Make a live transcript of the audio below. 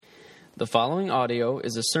The following audio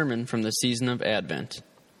is a sermon from the season of Advent.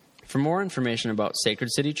 For more information about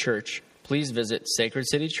Sacred City Church, please visit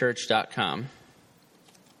sacredcitychurch.com.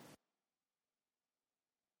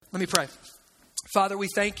 Let me pray. Father, we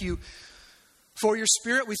thank you for your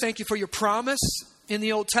Spirit. We thank you for your promise in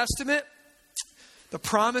the Old Testament, the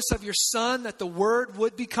promise of your Son that the Word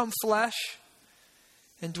would become flesh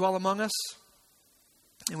and dwell among us.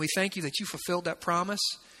 And we thank you that you fulfilled that promise.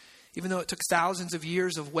 Even though it took thousands of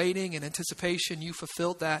years of waiting and anticipation, you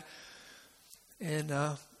fulfilled that in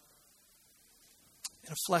a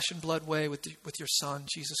flesh and blood way with your Son,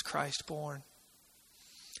 Jesus Christ, born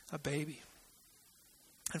a baby.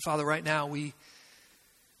 And Father, right now we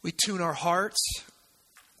tune our hearts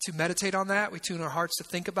to meditate on that. We tune our hearts to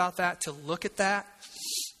think about that, to look at that.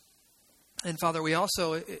 And Father, we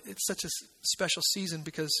also, it's such a special season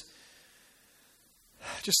because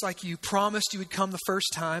just like you promised you would come the first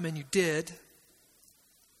time, and you did,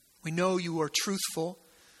 we know you are truthful.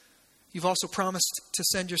 You've also promised to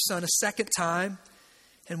send your Son a second time,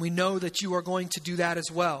 and we know that you are going to do that as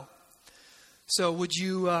well. So would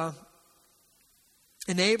you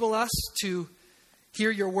enable us to hear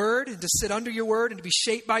your word and to sit under your word and to be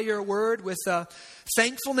shaped by your word with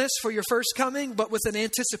thankfulness for your first coming, but with an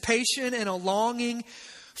anticipation and a longing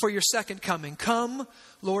for your second coming. Come,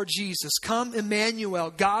 Lord Jesus. Come,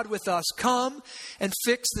 Emmanuel, God with us. Come and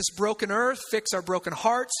fix this broken earth, fix our broken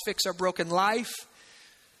hearts, fix our broken life.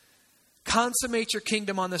 Consummate your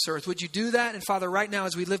kingdom on this earth. Would you do that? And Father, right now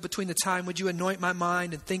as we live between the time, would you anoint my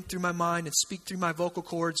mind and think through my mind and speak through my vocal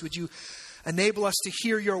cords? Would you enable us to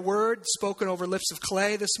hear your word spoken over lips of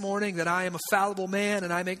clay this morning, that I am a fallible man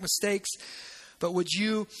and I make mistakes. But would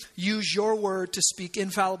you use your word to speak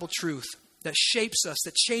infallible truth that shapes us,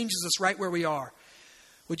 that changes us right where we are?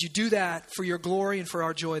 Would you do that for your glory and for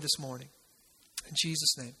our joy this morning? In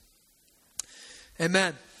Jesus' name.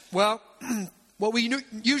 Amen. Well, what we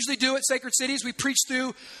usually do at Sacred City is we preach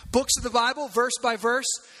through books of the Bible, verse by verse.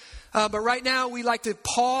 But right now we like to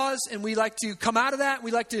pause and we like to come out of that. We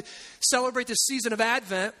like to celebrate the season of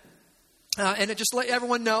Advent. And to just let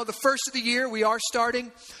everyone know, the first of the year we are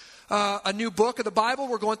starting a new book of the Bible.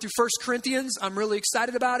 We're going through 1 Corinthians. I'm really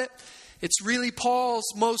excited about it. It's really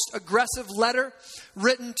Paul's most aggressive letter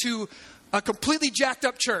written to a completely jacked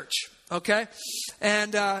up church, okay?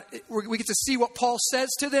 And we get to see what Paul says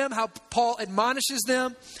to them, how Paul admonishes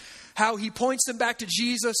them, how he points them back to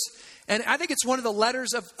Jesus. And I think it's one of the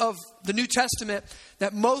letters of the New Testament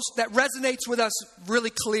that resonates with us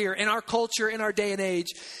really clear in our culture, in our day and age.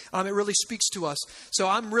 It really speaks to us. So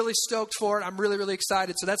I'm really stoked for it. I'm really, really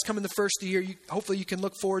excited. So that's coming the first of the year. Hopefully you can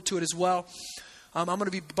look forward to it as well. I'm going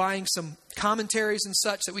to be buying some commentaries and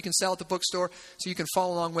such that we can sell at the bookstore so you can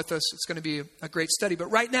follow along with us. It's going to be a great study. But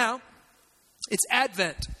right now, it's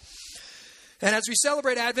Advent. And as we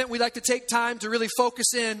celebrate Advent, we like to take time to really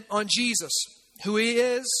focus in on Jesus, who he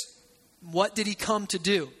is, what did he come to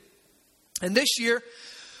do. And this year,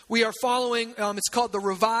 we are following, it's called the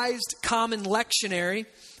Revised Common Lectionary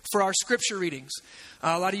for our scripture readings.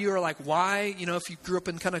 A lot of you are like, why? You know, if you grew up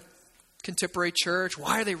in kind of contemporary church,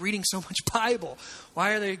 why are they reading so much Bible?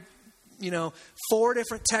 Why are they, 4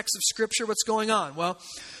 different texts of scripture? What's going on? Well,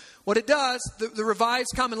 what it does, the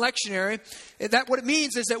Revised Common Lectionary, what it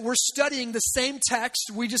means is that we're studying the same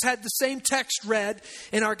text. We just had the same text read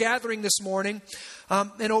in our gathering this morning.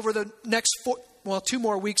 And over the next 2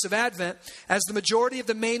 more weeks of Advent, as the majority of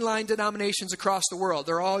the mainline denominations across the world,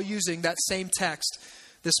 they're all using that same text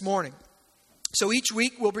this morning. So each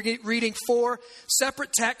week we'll be reading 4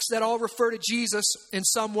 separate texts that all refer to Jesus in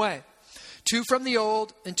some way. 2 from the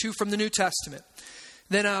Old and 2 from the New Testament.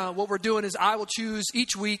 Then what we're doing is I will choose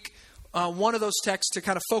each week one of those texts to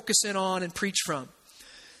kind of focus in on and preach from.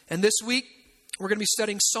 And this week we're going to be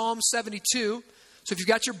studying Psalm 72. So if you've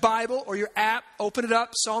got your Bible or your app, open it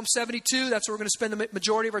up. Psalm 72, that's where we're going to spend the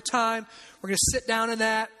majority of our time. We're going to sit down in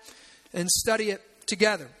that and study it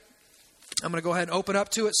together. I'm going to go ahead and open up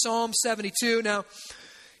to it. Psalm 72. Now,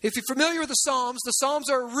 if you're familiar with the Psalms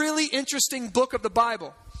are a really interesting book of the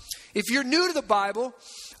Bible. If you're new to the Bible,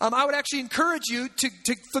 I would actually encourage you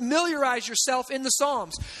to familiarize yourself in the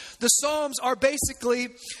Psalms. The Psalms are basically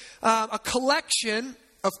a collection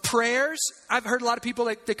of prayers. I've heard a lot of people,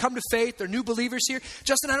 they come to faith, they're new believers here.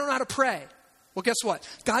 Justin, I don't know how to pray. Well, guess what?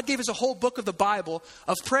 God gave us a whole book of the Bible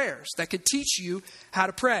of prayers that could teach you how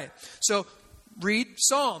to pray. So read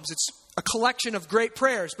Psalms. It's a collection of great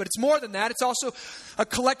prayers, but it's more than that. It's also a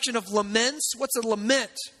collection of laments. What's a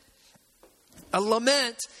lament? A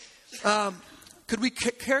lament, could we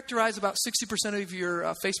characterize about 60% of your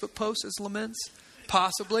Facebook posts as laments?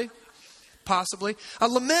 Possibly. possibly. A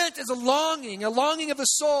lament is a longing of the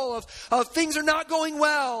soul of things are not going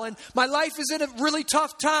well, and my life is in a really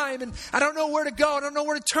tough time, and I don't know where to go, I don't know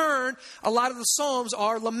where to turn. A lot of the Psalms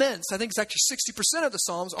are laments. I think it's actually 60% of the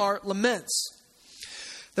Psalms are laments.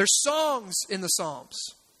 There's songs in the Psalms,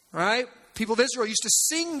 right? People of Israel used to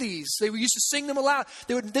sing these. They used to sing them aloud.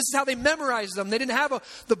 This is how they memorized them. They didn't have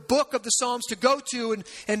the book of the Psalms to go to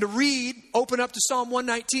and to read, open up to Psalm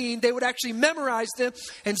 119. They would actually memorize them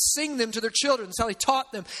and sing them to their children. That's how they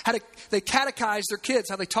taught them, they catechized their kids,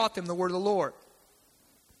 how they taught them the word of the Lord.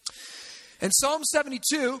 And Psalm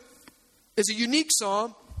 72 is a unique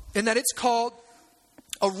psalm in that it's called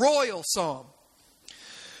a royal psalm.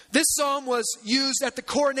 This psalm was used at the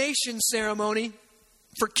coronation ceremony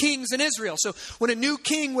for kings in Israel. So when a new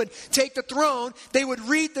king would take the throne, they would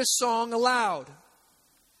read this song aloud.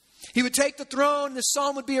 He would take the throne, the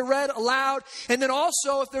psalm would be read aloud. And then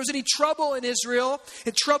also, if there was any trouble in Israel,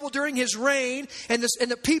 and trouble during his reign, and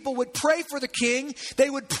the people would pray for the king, they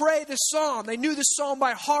would pray this psalm. They knew this psalm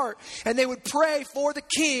by heart. And they would pray for the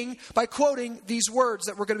king by quoting these words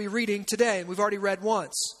that we're going to be reading today. And we've already read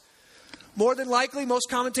once. More than likely, most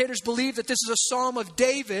commentators believe that this is a psalm of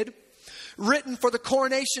David, written for the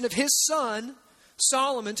coronation of his son,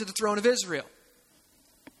 Solomon, to the throne of Israel.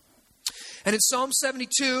 And in Psalm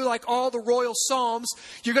 72, like all the royal psalms,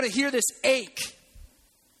 you're going to hear this ache.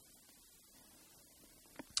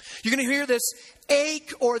 You're going to hear this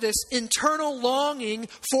ache or this internal longing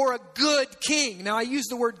for a good king. Now, I use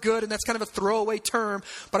the word good, and that's kind of a throwaway term,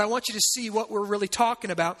 but I want you to see what we're really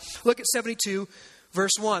talking about. Look at 72,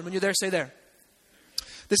 verse 1. When you're there, say there.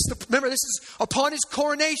 Remember, this is upon his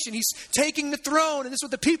coronation. He's taking the throne, and this is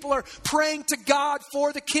what the people are praying to God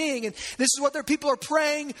for the king. And this is what their people are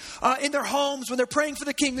praying in their homes when they're praying for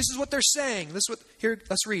the king. This is what they're saying. Here,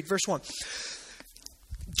 let's read verse 1.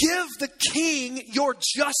 Give the king your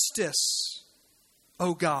justice,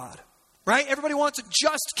 O God. Right? Everybody wants a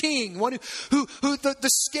just king, one who the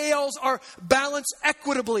scales are balanced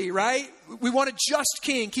equitably, right? We want a just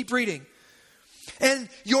king. Keep reading. And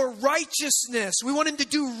your righteousness. We want him to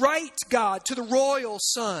do right, God, to the royal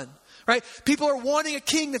son. Right? People are wanting a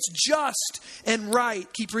king that's just and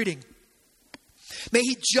right. Keep reading. May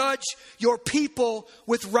he judge your people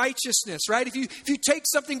with righteousness. Right? If you take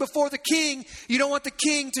something before the king, you don't want the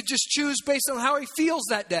king to just choose based on how he feels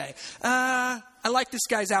that day. I like this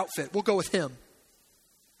guy's outfit. We'll go with him.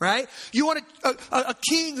 Right? You want a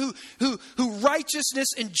king who righteousness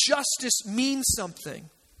and justice means something.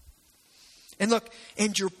 And look,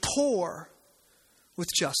 and you're poor with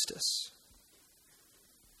justice.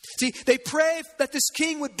 See, they pray that this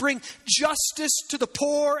king would bring justice to the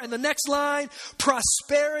poor. And the next line,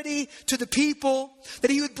 prosperity to the people.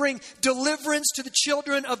 That he would bring deliverance to the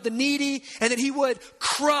children of the needy. And that he would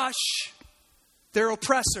crush their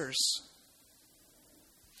oppressors.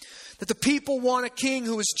 That the people want a king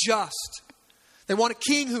who is just. They want a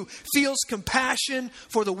king who feels compassion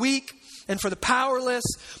for the weak and for the powerless,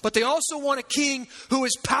 but they also want a king who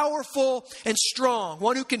is powerful and strong,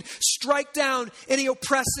 one who can strike down any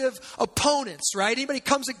oppressive opponents, right? Anybody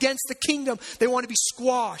comes against the kingdom, they want to be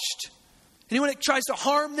squashed. Anyone that tries to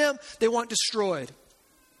harm them, they want destroyed.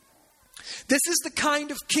 This is the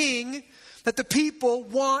kind of king that the people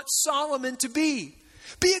want Solomon to be.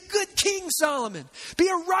 Be a good king, Solomon. Be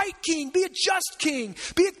a right king. Be a just king.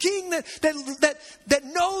 Be a king that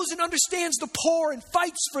knows and understands the poor and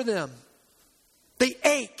fights for them. They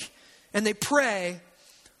ache and they pray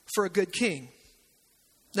for a good king.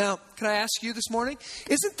 Now, can I ask you this morning,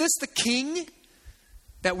 isn't this the king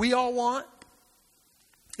that we all want?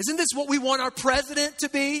 Isn't this what we want our president to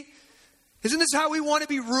be? Isn't this how we want to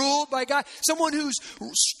be ruled by God? Someone who's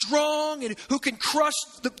strong and who can crush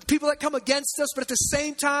the people that come against us, but at the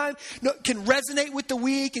same time can resonate with the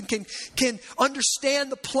weak and can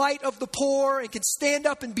understand the plight of the poor and can stand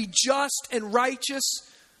up and be just and righteous.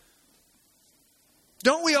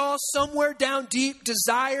 Don't we all somewhere down deep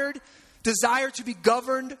desire to be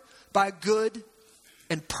governed by a good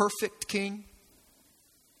and perfect king?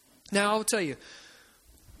 Now, I'll tell you,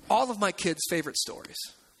 all of my kids' favorite stories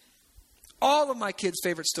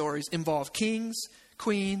involve kings,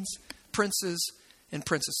 queens, princes, and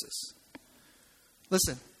princesses.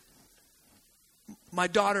 Listen, my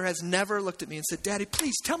daughter has never looked at me and said, Daddy,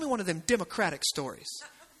 please tell me one of them Democratic stories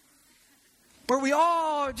where we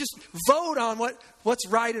all just vote on what's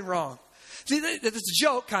right and wrong. See, it's a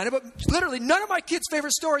joke kind of, but literally none of my kids'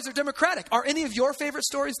 favorite stories are Democratic. Are any of your favorite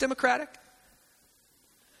stories Democratic?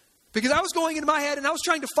 Because I was going into my head and I was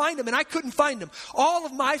trying to find them and I couldn't find them. All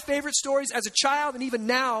of my favorite stories as a child and even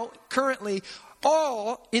now, currently,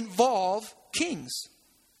 all involve kings.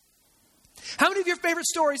 How many of your favorite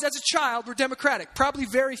stories as a child were democratic? Probably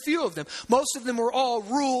very few of them. Most of them were all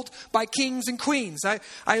ruled by kings and queens.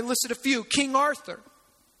 I listed a few. King Arthur,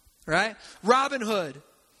 right? Robin Hood,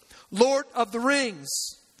 Lord of the Rings,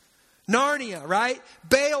 Narnia, right?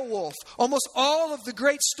 Beowulf. Almost all of the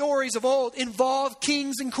great stories of old involve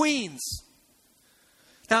kings and queens.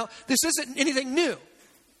 Now, this isn't anything new.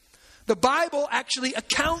 The Bible actually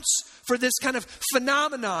accounts for this kind of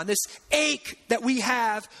phenomenon, this ache that we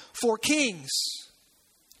have for kings.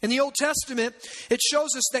 In the Old Testament, it shows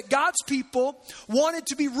us that God's people wanted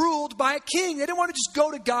to be ruled by a king. They didn't want to just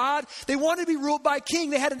go to God. They wanted to be ruled by a king.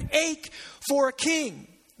 They had an ache for a king.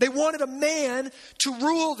 They wanted a man to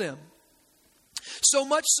rule them. So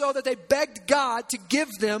much so that they begged God to give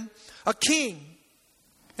them a king.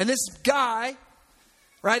 And this guy,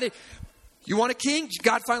 right? You want a king?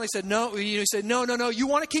 God finally said no. He said, no. You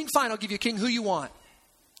want a king? Fine, I'll give you a king. Who you want?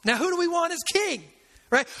 Now, who do we want as king?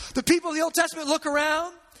 Right? The people of the Old Testament look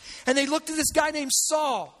around and they looked at this guy named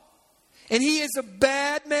Saul. And he is a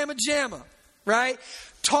bad mamma jamma, right?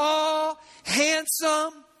 Tall,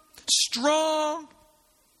 handsome, strong.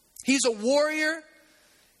 He's a warrior.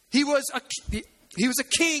 He was a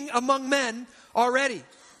king among men already.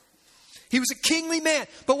 He was a kingly man.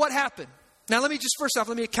 But what happened? Now, let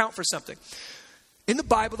me account for something. In the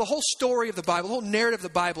Bible, the whole story of the Bible, the whole narrative of the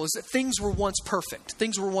Bible is that things were once perfect.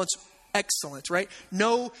 Things were once excellent, right?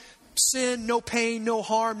 No sin, no pain, no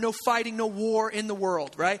harm, no fighting, no war in the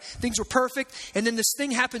world, right? Things were perfect. And then this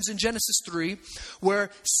thing happens in Genesis 3 where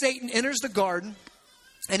Satan enters the garden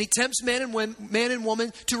and he tempts man and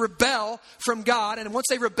woman to rebel from God. And once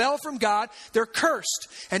they rebel from God, they're cursed.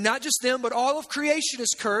 And not just them, but all of creation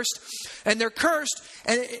is cursed. And they're cursed.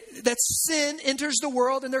 And that sin enters the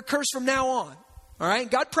world and they're cursed from now on. All right?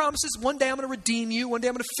 And God promises one day I'm going to redeem you. One day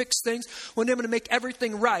I'm going to fix things. One day I'm going to make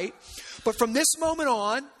everything right. But from this moment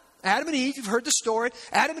on, Adam and Eve, you've heard the story.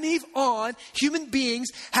 Adam and Eve on, human beings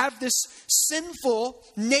have this sinful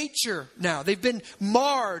nature now. They've been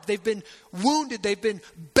marred. They've been wounded. They've been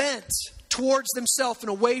bent towards themselves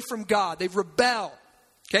and away from God. They've rebelled.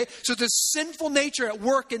 Okay? So this sinful nature at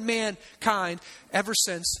work in mankind ever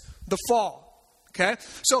since the fall. Okay?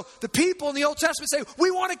 So the people in the Old Testament say,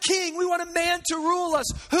 we want a king. We want a man to rule us.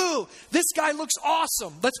 Who? This guy looks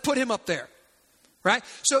awesome. Let's put him up there. Right?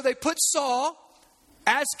 So they put Saul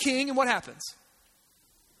as king, and what happens?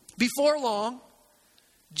 Before long,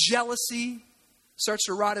 jealousy starts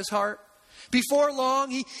to rot his heart. Before long,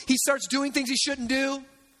 he starts doing things he shouldn't do.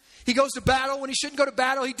 He goes to battle when he shouldn't go to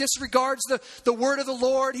battle. He disregards the word of the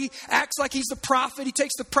Lord. He acts like he's the prophet. He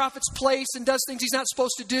takes the prophet's place and does things he's not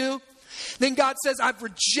supposed to do. Then God says, I've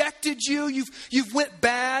rejected you. You've went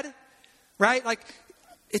bad. Right? Like,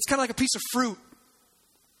 it's kind of like a piece of fruit.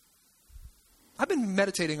 I've been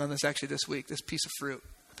meditating on this actually this week, this piece of fruit.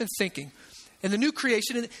 I've been thinking. In the new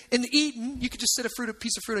creation, in the Eden, you could just set a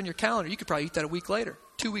piece of fruit on your calendar. You could probably eat that a week later,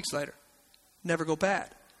 2 weeks later. Never go bad.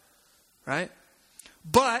 Right?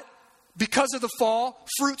 But because of the fall,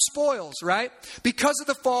 fruit spoils, right? Because of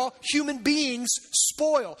the fall, human beings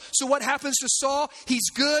spoil. So what happens to Saul? He's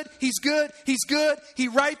good. He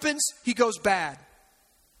ripens, he goes bad.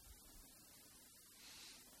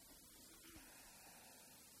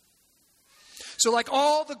 So like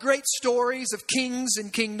all the great stories of kings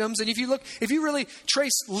and kingdoms, and if you really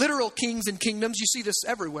trace literal kings and kingdoms, you see this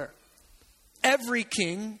everywhere. Every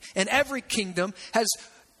king and every kingdom has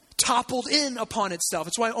toppled in upon itself.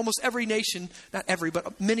 It's why almost every nation, not every,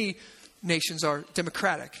 but many nations are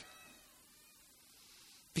democratic.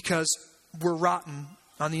 Because we're rotten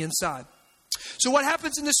on the inside. So what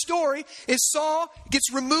happens in this story is Saul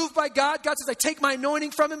gets removed by God. God says, I take my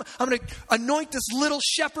anointing from him. I'm going to anoint this little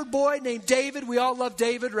shepherd boy named David. We all love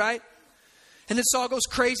David, right? And then Saul goes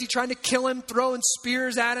crazy trying to kill him, throwing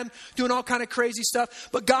spears at him, doing all kind of crazy stuff.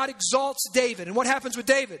 But God exalts David. And what happens with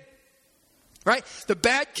David? Right? The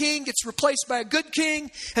bad king gets replaced by a good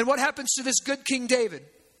king. And what happens to this good King David?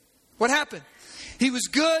 What happened? He was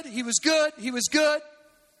good. He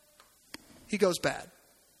goes bad.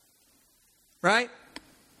 Right?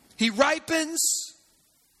 He ripens,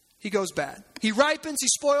 he goes bad. He ripens, he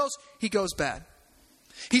spoils, he goes bad.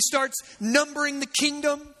 He starts numbering the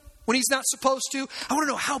kingdom when he's not supposed to. I want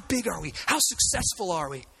to know, how big are we? How successful are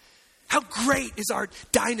we? How great is our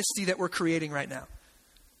dynasty that we're creating right now?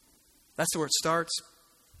 That's where it starts.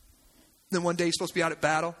 Then one day he's supposed to be out at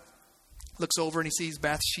battle. Looks over and he sees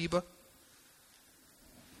Bathsheba.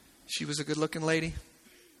 She was a good-looking lady,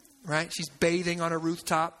 right? She's bathing on a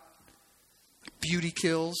rooftop. Beauty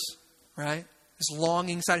kills, right? This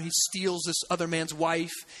longing inside. He steals this other man's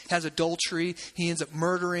wife, has adultery. He ends up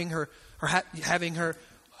murdering her or having her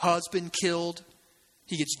husband killed.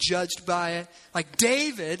 He gets judged by it. Like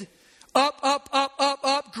David,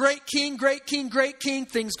 up, great king, great king, great king.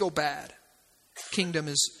 Things go bad. Kingdom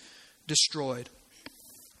is destroyed.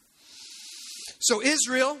 So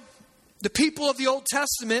Israel, the people of the Old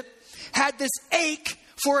Testament, had this ache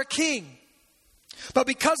for a king. But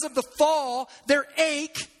because of the fall, their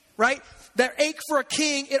ache, right? Their ache for a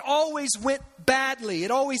king, it always went badly.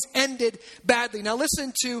 It always ended badly. Now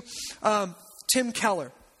listen to Tim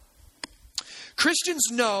Keller. Christians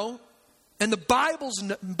know, and the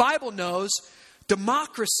Bible knows,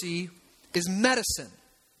 democracy is medicine,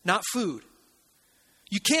 not food.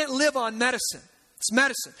 You can't live on medicine. It's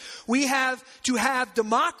medicine. We have to have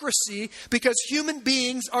democracy because human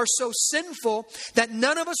beings are so sinful that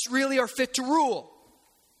none of us really are fit to rule.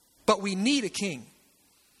 But we need a king.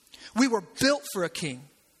 We were built for a king.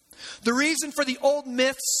 The reason for the old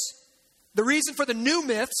myths, the reason for the new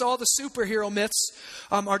myths, all the superhero myths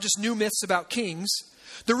are just new myths about kings.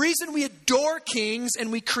 The reason we adore kings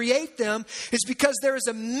and we create them is because there is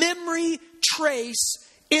a memory trace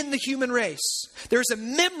in the human race. There's a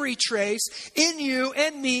memory trace in you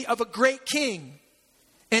and me of a great king.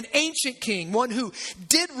 An ancient king, one who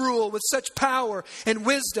did rule with such power and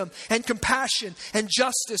wisdom and compassion and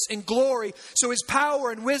justice and glory. So his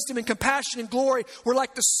power and wisdom and compassion and glory were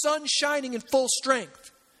like the sun shining in full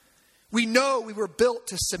strength. We know we were built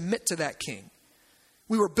to submit to that king.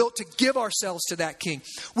 We were built to give ourselves to that king.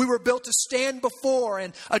 We were built to stand before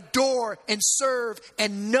and adore and serve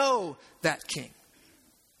and know that king.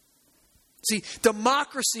 See,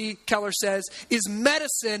 democracy, Keller says, is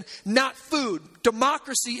medicine, not food.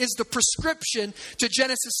 Democracy is the prescription to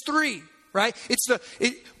Genesis 3, right?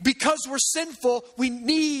 Because we're sinful, we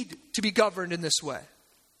need to be governed in this way.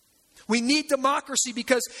 We need democracy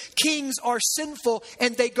because kings are sinful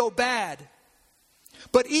and they go bad.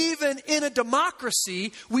 But even in a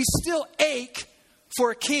democracy, we still ache for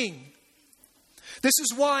a king. This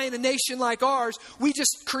is why in a nation like ours, we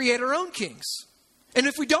just create our own kings. And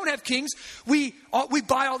if we don't have kings, we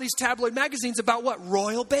buy all these tabloid magazines about what?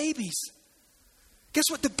 Royal babies. Guess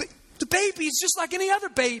what? The baby is just like any other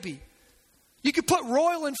baby. You could put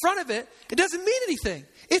royal in front of it. It doesn't mean anything.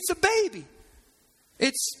 It's a baby.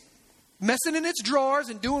 It's messing in its drawers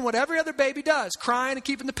and doing what every other baby does. Crying and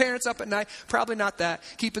keeping the parents up at night. Probably not that.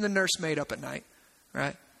 Keeping the nursemaid up at night.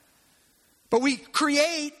 Right? But we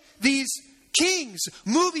create these kings,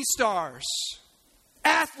 movie stars,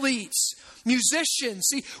 athletes, musicians.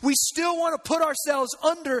 See, we still want to put ourselves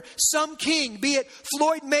under some king, be it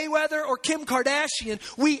Floyd Mayweather or Kim Kardashian.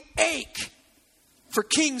 We ache for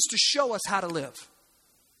kings to show us how to live.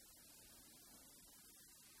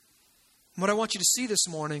 What I want you to see this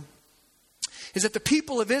morning is that the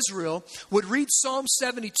people of Israel would read Psalm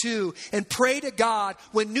 72 and pray to God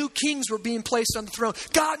when new kings were being placed on the throne.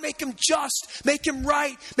 God, make him just, make him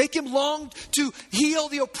right, make him long to heal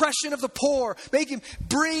the oppression of the poor, make him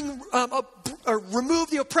remove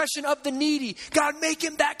the oppression of the needy. God, make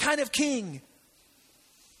him that kind of king.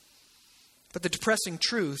 But the depressing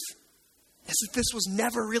truth is that this was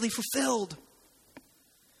never really fulfilled.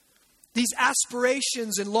 These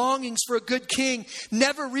aspirations and longings for a good king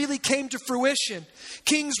never really came to fruition.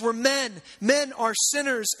 Kings were men. Men are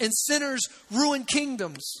sinners, and sinners ruin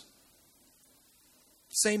kingdoms.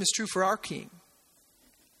 The same is true for our king.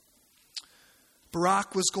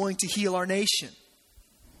 Barak was going to heal our nation.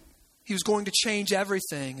 He was going to change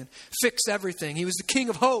everything and fix everything. He was the king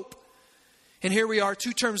of hope. And here we are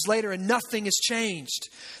 2 terms later and nothing has changed.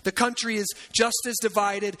 The country is just as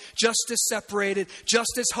divided, just as separated,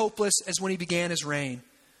 just as hopeless as when he began his reign.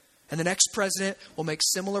 And the next president will make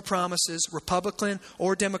similar promises, Republican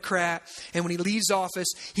or Democrat. And when he leaves office,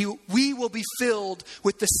 we will be filled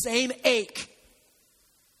with the same ache.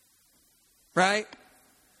 Right?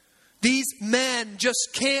 These men just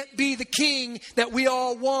can't be the king that we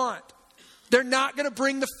all want. They're not going to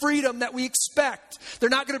bring the freedom that we expect. They're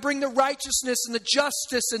not going to bring the righteousness and the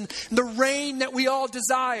justice and the reign that we all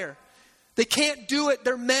desire. They can't do it.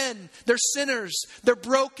 They're men. They're sinners. They're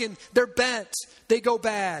broken. They're bent. They go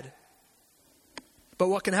bad. But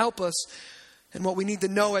what can help us and what we need to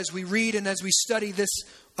know as we read and as we study this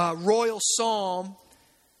royal psalm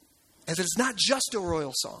is that it's not just a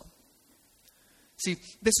royal psalm. See,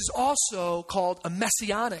 this is also called a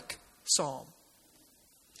messianic psalm.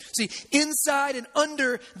 See, inside and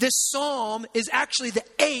under this psalm is actually the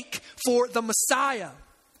ache for the Messiah,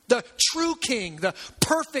 the true king, the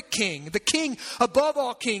perfect king, the king above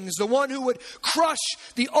all kings, the one who would crush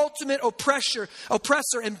the ultimate oppressor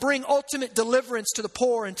and bring ultimate deliverance to the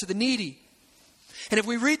poor and to the needy. And if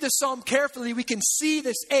we read this psalm carefully, we can see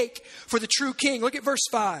this ache for the true king. Look at verse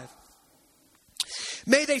 5.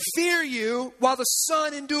 May they fear you while the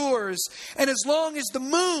sun endures, and as long as the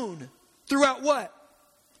moon throughout what?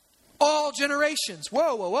 All generations.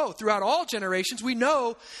 Whoa, whoa, whoa. Throughout all generations. We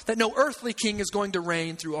know that no earthly king is going to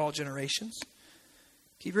reign through all generations.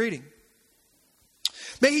 Keep reading.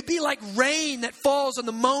 May he be like rain that falls on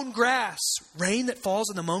the mown grass. Rain that falls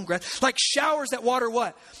on the mown grass. Like showers that water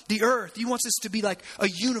what? The earth. He wants us to be like a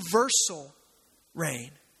universal rain.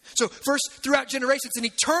 So first, throughout generations, it's an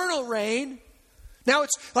eternal rain. Now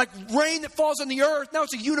it's like rain that falls on the earth. Now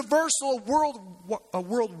it's a universal, a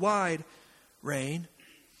worldwide rain.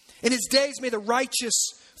 In his days may the righteous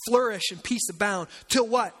flourish and peace abound. Till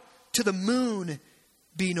what? Till the moon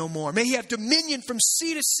be no more. May he have dominion from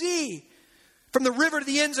sea to sea, from the river to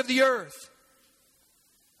the ends of the earth.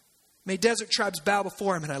 May desert tribes bow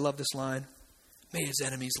before him. And I love this line. May his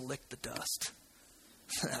enemies lick the dust.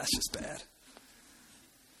 That's just bad.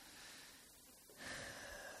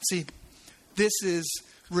 See, this is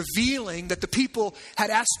revealing that the people had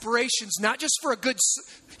aspirations not just for a good,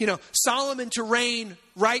 Solomon to reign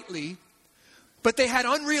rightly, but they had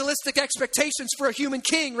unrealistic expectations for a human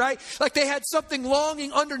king, right? Like they had something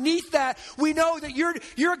longing underneath that. We know that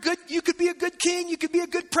you could be a good king, you could be a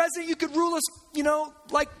good president, you could rule us,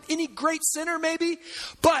 like any great sinner maybe.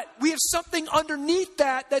 But we have something underneath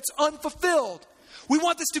that that's unfulfilled. We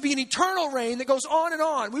want this to be an eternal reign that goes on and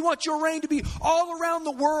on. We want your reign to be all around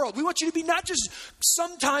the world. We want you to be not just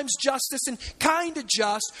sometimes justice and kind of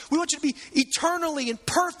just. We want you to be eternally and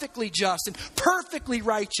perfectly just and perfectly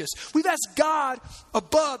righteous. We've asked God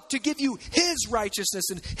above to give you his righteousness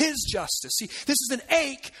and his justice. See, this is an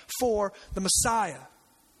ache for the Messiah.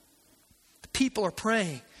 The people are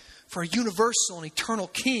praying for a universal and eternal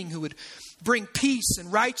king who would bring peace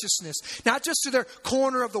and righteousness, not just to their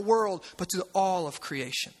corner of the world, but to all of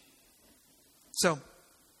creation. So,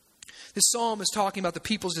 this psalm is talking about the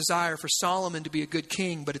people's desire for Solomon to be a good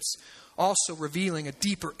king, but it's also revealing a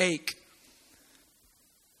deeper ache.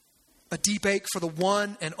 A deep ache for the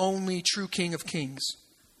one and only true King of Kings.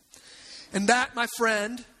 And that, my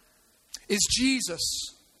friend, is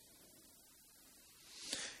Jesus.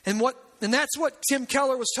 And that's what Tim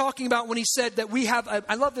Keller was talking about when he said that we have,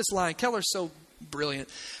 I love this line, Keller's so brilliant.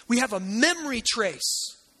 We have a memory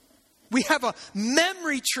trace. We have a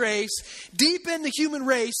memory trace deep in the human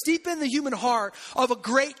race, deep in the human heart of a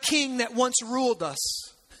great king that once ruled us.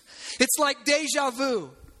 It's like deja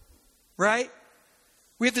vu, right?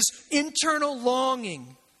 We have this internal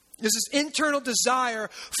longing. There's this internal desire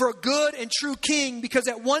for a good and true king because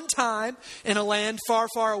at one time in a land far,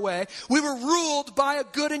 far away, we were ruled by a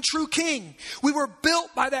good and true king. We were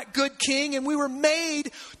built by that good king and we were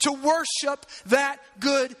made to worship that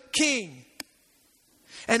good king.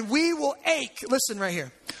 And we will ache, listen right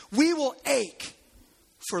here, we will ache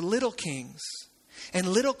for little kings and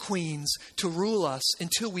little queens to rule us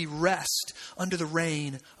until we rest under the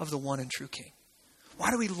reign of the one and true king.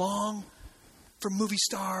 Why do we long for movie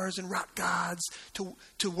stars and rock gods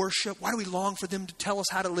to worship? Why do we long for them to tell us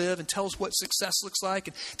how to live and tell us what success looks like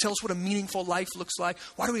and tell us what a meaningful life looks like?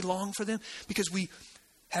 Why do we long for them? Because we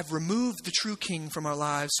have removed the true king from our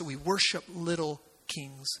lives, so we worship little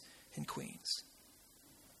kings and queens.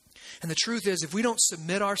 And the truth is, if we don't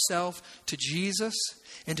submit ourselves to Jesus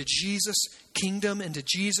and to Jesus' kingdom and to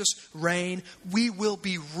Jesus' reign, we will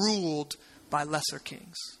be ruled by lesser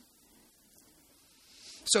kings.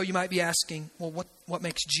 So you might be asking, well, what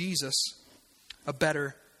makes Jesus a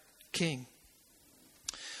better king?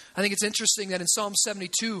 I think it's interesting that in Psalm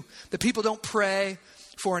 72, the people don't pray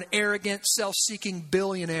for an arrogant, self-seeking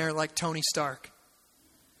billionaire like Tony Stark.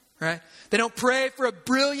 Right? They don't pray for a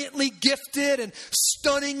brilliantly gifted and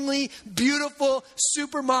stunningly beautiful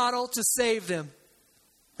supermodel to save them.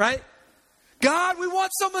 Right? God, we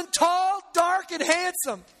want someone tall, dark, and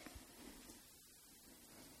handsome.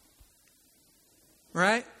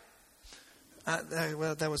 Right?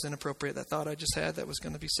 Well, that was inappropriate. That thought I just had that was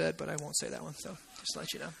going to be said, but I won't say that one. So just to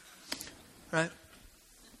let you know. Right?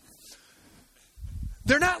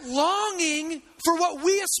 They're not longing for what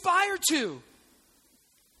we aspire to.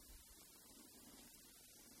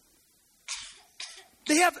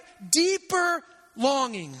 They have deeper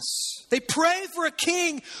longings. They pray for a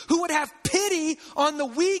king who would have pity on the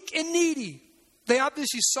weak and needy. They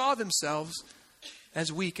obviously saw themselves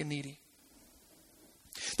as weak and needy.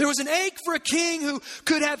 There was an ache for a king who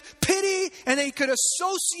could have pity and they could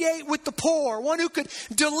associate with the poor. One who could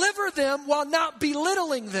deliver them while not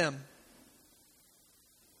belittling them.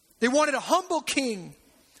 They wanted a humble king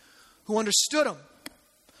who understood them.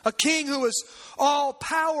 A king who was all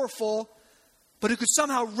powerful, but who could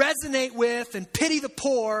somehow resonate with and pity the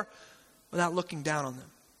poor without looking down on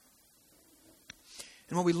them.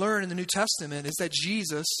 And what we learn in the New Testament is that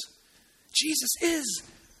Jesus is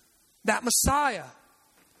that Messiah.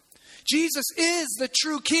 Jesus is the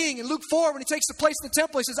true king. In Luke 4, when he takes the place in the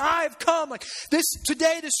temple, he says, I have come. Like this,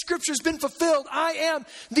 today this scripture has been fulfilled. I am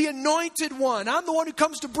the anointed one. I'm the one who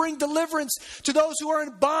comes to bring deliverance to those who are in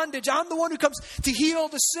bondage. I'm the one who comes to heal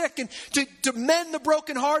the sick and to mend the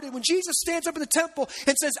brokenhearted. When Jesus stands up in the temple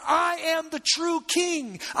and says, I am the true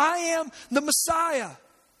king. I am the Messiah.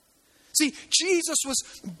 See, Jesus was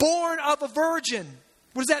born of a virgin.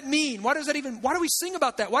 What does that mean? Why do we sing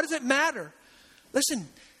about that? Why does it matter? Listen,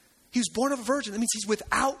 he was born of a virgin. That means he's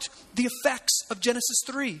without the effects of Genesis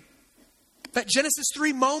 3. That Genesis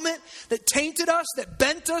 3 moment that tainted us, that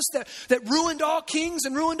bent us, that ruined all kings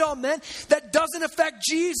and ruined all men, that doesn't affect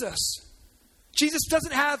Jesus. Jesus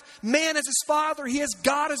doesn't have man as his father. He has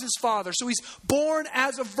God as his father. So he's born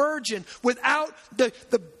as a virgin without the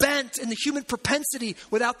bent and the human propensity,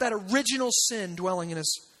 without that original sin dwelling in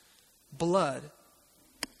his blood.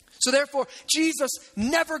 So therefore, Jesus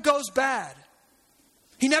never goes bad.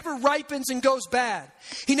 He never ripens and goes bad.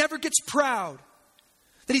 He never gets proud.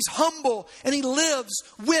 That he's humble and he lives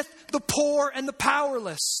with the poor and the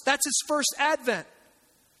powerless. That's his first advent.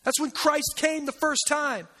 That's when Christ came the first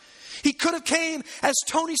time. He could have came as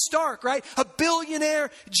Tony Stark, right? A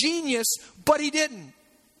billionaire genius, but he didn't.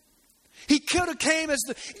 He could have came as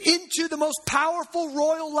into the most powerful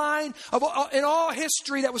royal line in all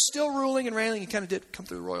history that was still ruling and reigning. He kind of did come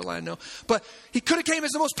through the royal line, no. But he could have came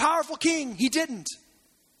as the most powerful king. He didn't.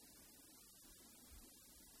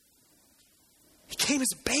 He came as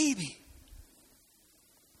a baby.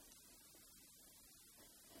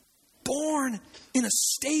 Born in a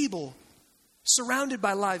stable, surrounded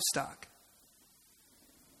by livestock.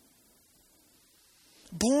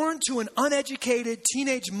 Born to an uneducated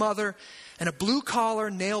teenage mother and a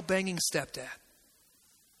blue-collar, nail-banging stepdad.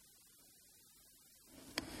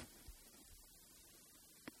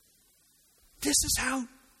 This is how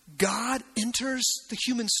God enters the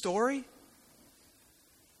human story.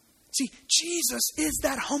 See, Jesus is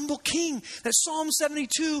that humble king that Psalm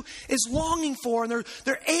 72 is longing for and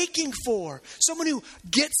they're aching for. Someone who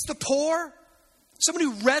gets the poor, someone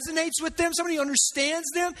who resonates with them, someone who understands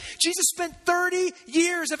them. Jesus spent 30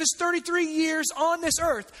 years of his 33 years on this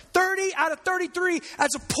earth, 30 out of 33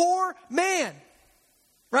 as a poor man,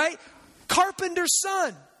 right? Carpenter's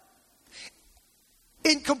son.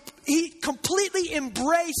 He completely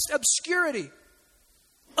embraced obscurity,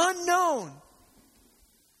 unknown.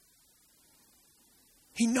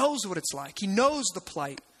 He knows what it's like. He knows the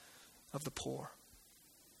plight of the poor.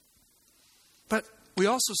 But we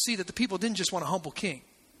also see that the people didn't just want a humble king,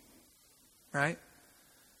 right?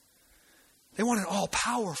 They want an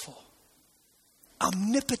all-powerful,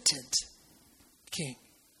 omnipotent king.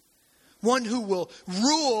 One who will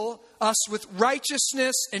rule us with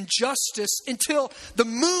righteousness and justice until the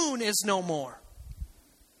moon is no more.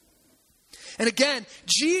 And again,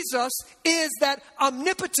 Jesus is that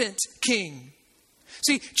omnipotent king.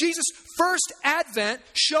 See, Jesus' first advent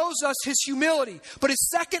shows us his humility, but his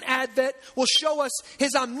second advent will show us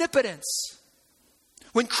his omnipotence.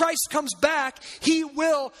 When Christ comes back, he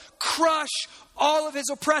will crush all of his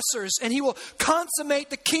oppressors and he will consummate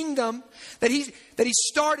the kingdom that he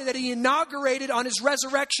started, that he inaugurated on his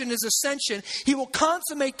resurrection, his ascension. He will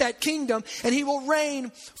consummate that kingdom and he will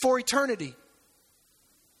reign for eternity.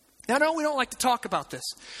 Now, I know we don't like to talk about this,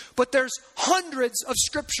 but there's hundreds of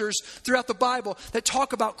scriptures throughout the Bible that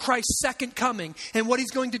talk about Christ's second coming and what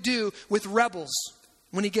he's going to do with rebels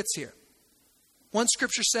when he gets here. One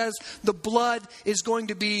scripture says the blood is going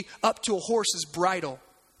to be up to a horse's bridle.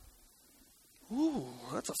 Ooh,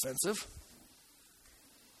 that's offensive.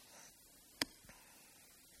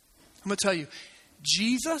 I'm going to tell you,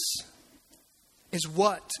 Jesus is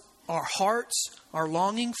what our hearts are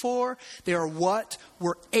longing for. They are what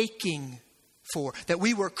we're aching for. That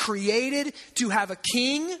we were created to have a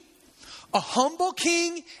king, a humble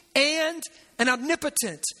king, and an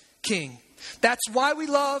omnipotent king. That's why we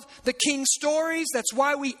love the king stories. That's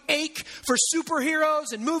why we ache for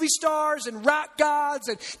superheroes and movie stars and rock gods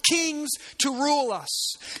and kings to rule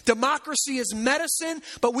us. Democracy is medicine,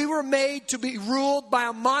 but we were made to be ruled by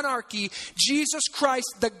a monarchy. Jesus Christ,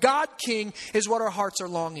 the God King, is what our hearts are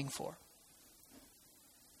longing for.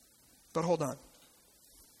 But hold on.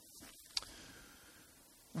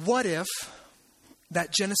 What if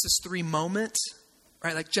that Genesis 3 moment,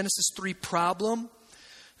 right, like Genesis 3 problem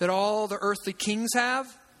that all the earthly kings have,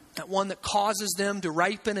 that one that causes them to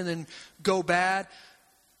ripen and then go bad,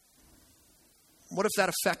 what if that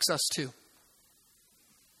affects us too?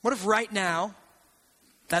 What if right now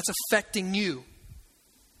that's affecting you?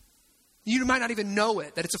 You might not even know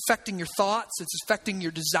it, that it's affecting your thoughts. It's affecting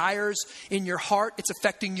your desires in your heart. It's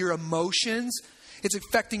affecting your emotions. It's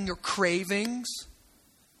affecting your cravings.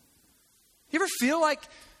 You ever feel like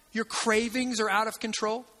your cravings are out of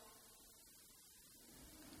control?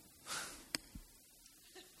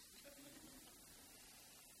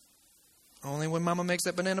 Only when Mama makes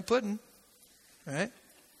that banana pudding, right?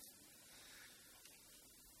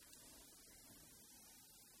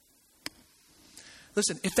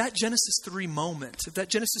 Listen, if that Genesis 3 moment, if that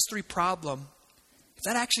Genesis 3 problem, if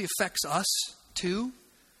that actually affects us too,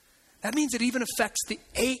 that means it even affects the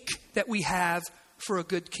ache that we have for a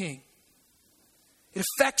good king. It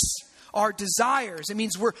affects our desires. It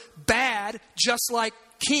means we're bad just like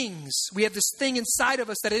kings. We have this thing inside of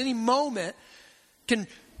us that at any moment can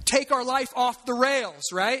take our life off the rails,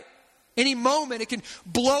 right? Any moment, it can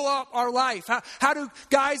blow up our life. How do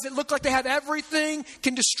guys that look like they have everything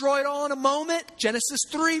can destroy it all in a moment? Genesis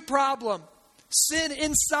 3 problem. Sin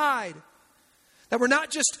inside. That we're not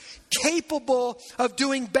just capable of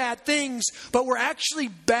doing bad things, but we're actually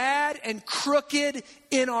bad and crooked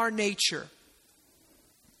in our nature.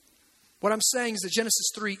 What I'm saying is that Genesis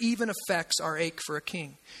 3 even affects our ache for a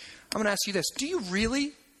king. I'm going to ask you this. Do you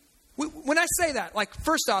really? When I say that, like,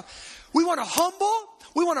 first off, we want a humble,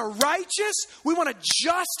 we want a righteous, we want a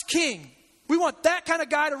just king. We want that kind of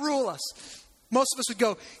guy to rule us. Most of us would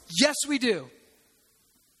go, yes, we do.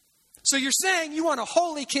 So you're saying you want a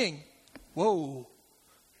holy king. Whoa.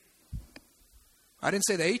 I didn't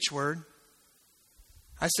say the H word.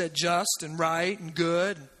 I said just and right and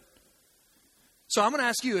good. So I'm going to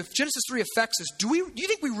ask you, if Genesis 3 affects us, do you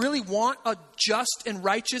think we really want a just and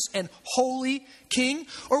righteous and holy king?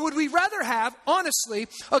 Or would we rather have, honestly,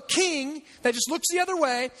 a king that just looks the other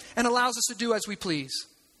way and allows us to do as we please?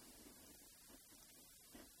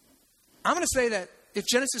 I'm going to say that if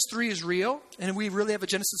Genesis 3 is real, and we really have a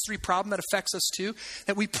Genesis 3 problem that affects us too,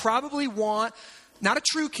 that we probably want not a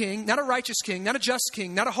true king, not a righteous king, not a just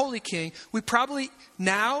king, not a holy king. We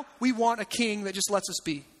want a king that just lets us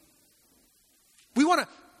be. We want to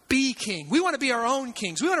be king. We want to be our own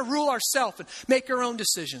kings. We want to rule ourselves and make our own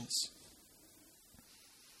decisions.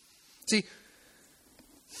 See,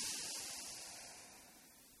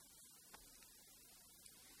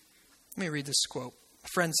 let me read this quote. A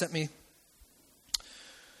friend sent me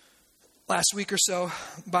last week or so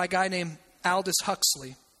by a guy named Aldous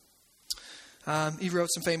Huxley. He wrote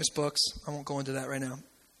some famous books. I won't go into that right now.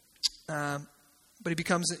 But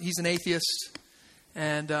he's an atheist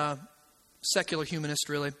and secular humanist,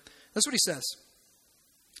 really. That's what he says.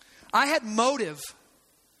 I had motive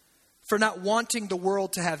for not wanting the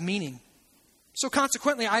world to have meaning. So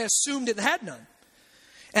consequently, I assumed it had none.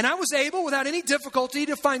 And I was able, without any difficulty,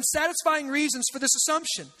 to find satisfying reasons for this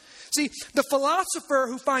assumption. See, the philosopher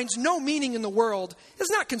who finds no meaning in the world is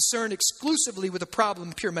not concerned exclusively with the problem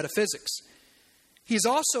of pure metaphysics. He is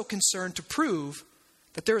also concerned to prove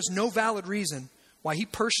that there is no valid reason why he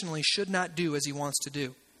personally should not do as he wants to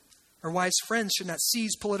do, or why his friends should not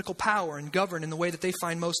seize political power and govern in the way that they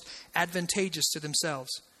find most advantageous to themselves.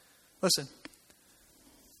 Listen,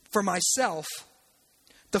 for myself,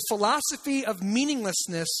 the philosophy of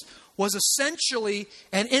meaninglessness was essentially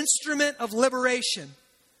an instrument of liberation,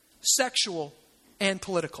 sexual and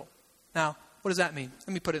political. Now, what does that mean?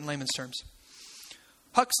 Let me put it in layman's terms.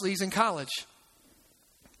 Huxley's in college,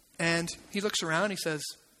 and he looks around and he says,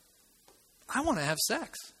 I want to have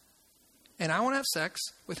sex. And I want to have sex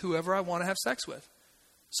with whoever I want to have sex with.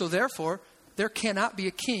 So therefore, there cannot be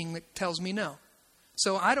a king that tells me no.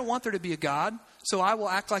 So I don't want there to be a God. So I will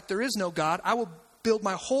act like there is no God. I will build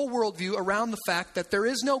my whole worldview around the fact that there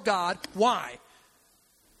is no God. Why?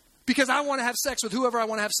 Because I want to have sex with whoever I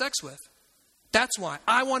want to have sex with. That's why.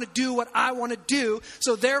 I want to do what I want to do.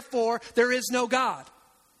 So therefore, there is no God.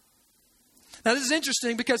 Now, this is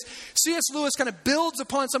interesting because C.S. Lewis kind of builds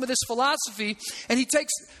upon some of this philosophy, and he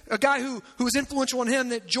takes a guy who was influential on him,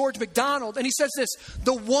 that George MacDonald, and he says this: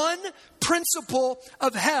 the one principle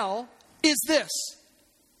of hell is this: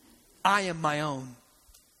 I am my own.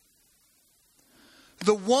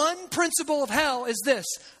 The one principle of hell is this: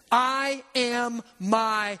 I am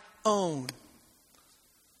my own.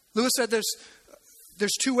 Lewis said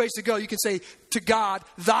there's two ways to go. You can say to God,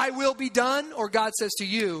 thy will be done, or God says to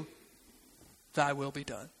you, thy will be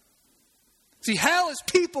done. See, hell is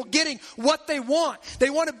people getting what they want. They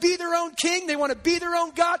want to be their own king. They want to be their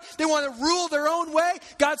own God. They want to rule their own way.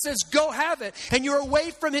 God says, go have it. And you're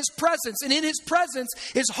away from his presence. And in his presence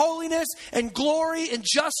is holiness and glory and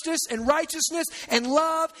justice and righteousness and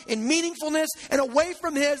love and meaningfulness. And away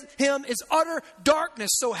from him is utter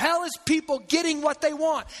darkness. So hell is people getting what they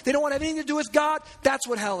want. They don't want to have anything to do with God. That's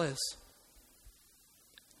what hell is.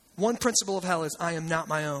 one principle of hell is, I am not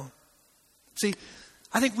my own. See,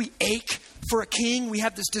 I think we ache for a king. We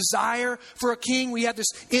have this desire for a king. We have this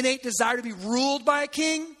innate desire to be ruled by a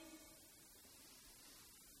king.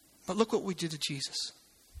 But look what we did to Jesus.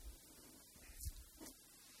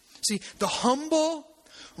 See, the humble,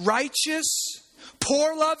 righteous,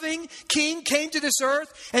 poor-loving king came to this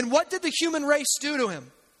earth, and what did the human race do to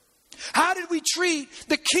him? How did we treat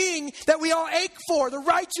the king that we all ache for, the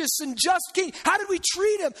righteous and just king? How did we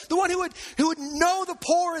treat him? The one who would know the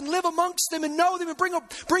poor and live amongst them and know them and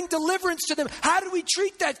bring deliverance to them. How did we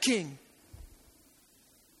treat that king?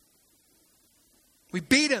 We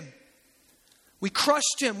beat him. We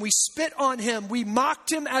crushed him. We spit on him. We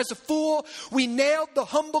mocked him as a fool. We nailed the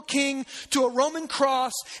humble king to a Roman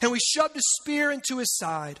cross, and we shoved a spear into his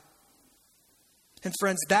side. And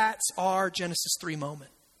friends, that's our Genesis 3 moment.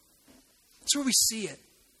 That's where we see it.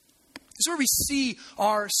 That's where we see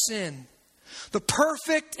our sin. The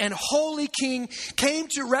perfect and holy king came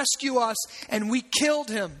to rescue us, and we killed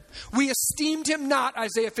him. We esteemed him not,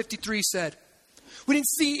 Isaiah 53 said. We didn't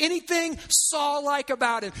see anything Saul-like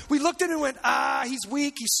about him. We looked at him and went, he's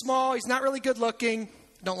weak, he's small, he's not really good looking.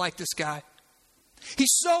 I don't like this guy.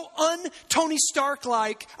 He's so un-Tony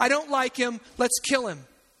Stark-like, I don't like him, let's kill him.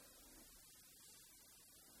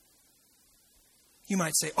 You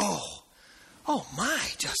might say, oh my,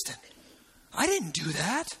 Justin, I didn't do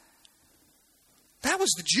that. That was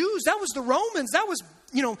the Jews, that was the Romans, that was,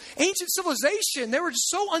 ancient civilization. They were just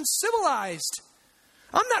so uncivilized.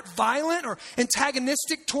 I'm not violent or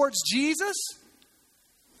antagonistic towards Jesus.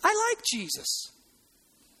 I like Jesus.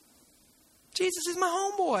 Jesus is my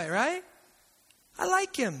homeboy, right? I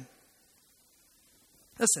like him.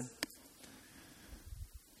 Listen,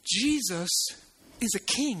 Jesus is a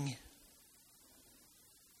king.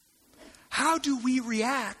 How do we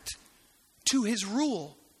react to his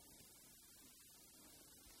rule?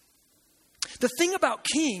 The thing about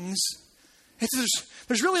kings is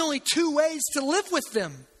there's really only two ways to live with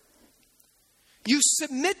them. You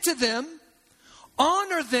submit to them,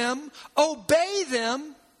 honor them, obey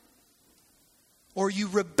them, or you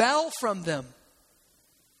rebel from them.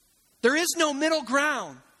 There is no middle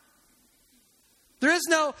ground. There is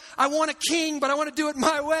no, I want a king, but I want to do it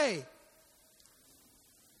my way.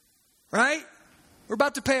 Right? We're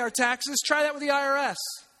about to pay our taxes. Try that with the IRS.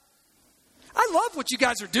 I love what you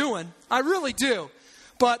guys are doing. I really do.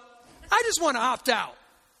 But I just want to opt out.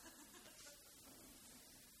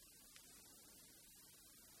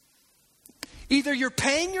 Either you're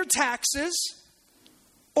paying your taxes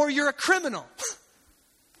or you're a criminal.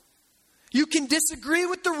 You can disagree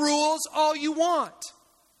with the rules all you want.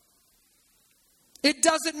 It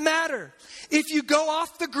doesn't matter. If you go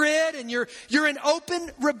off the grid and you're in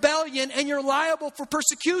open rebellion and you're liable for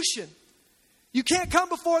persecution. You can't come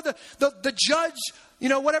before the judge,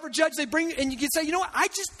 whatever judge they bring, and you can say, what,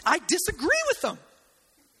 I disagree with them.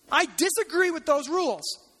 I disagree with those rules.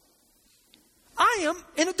 I am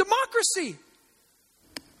in a democracy.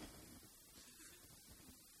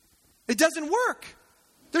 It doesn't work.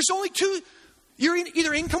 There's only two. You're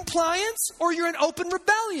either in compliance or you're in open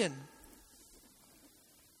rebellion.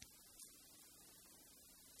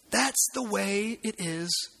 That's the way it is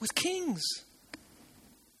with kings.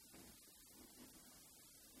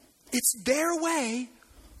 It's their way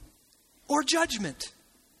or judgment.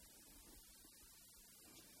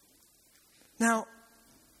 Now,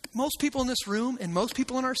 most people in this room and most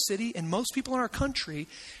people in our city and most people in our country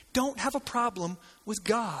don't have a problem with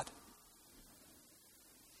God.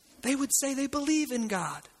 They would say they believe in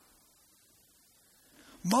God.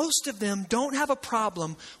 Most of them don't have a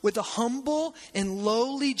problem with a humble and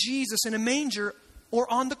lowly Jesus in a manger or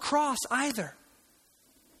on the cross either.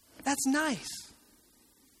 That's nice.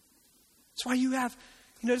 That's why you have,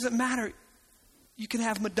 it doesn't matter. You can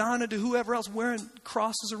have Madonna to whoever else wearing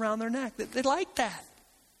crosses around their neck. They like that.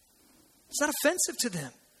 It's not offensive to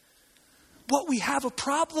them. What we have a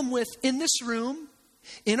problem with in this room,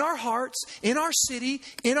 in our hearts, in our city,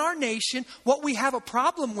 in our nation, what we have a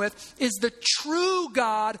problem with is the true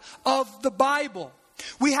God of the Bible.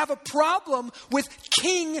 We have a problem with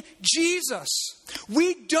King Jesus.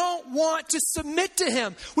 We don't want to submit to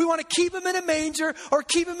him. We want to keep him in a manger or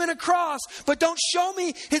keep him in a cross. But don't show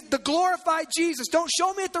me the glorified Jesus. Don't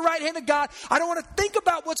show me at the right hand of God. I don't want to think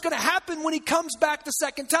about what's going to happen when he comes back the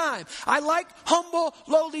second time. I like humble,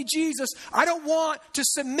 lowly Jesus. I don't want to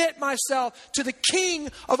submit myself to the King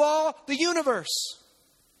of all the universe.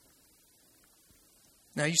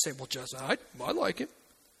 Now you say, well, Jess, I like him.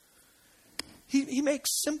 He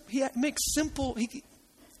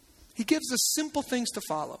gives us simple things to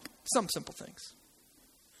follow. Some simple things.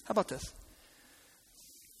 How about this?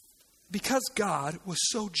 because God was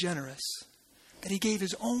so generous that he gave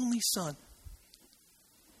his only son,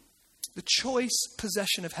 the choice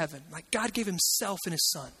possession of heaven. Like God gave himself and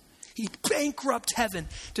his son. He bankrupted heaven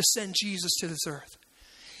to send Jesus to this earth.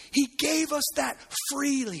 He gave us that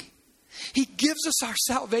freely. He gives us our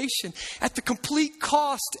salvation at the complete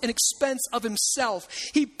cost and expense of himself.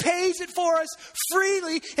 He pays it for us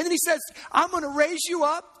freely. And then he says, I'm going to raise you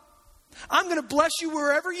up. I'm going to bless you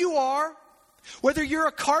wherever you are. Whether you're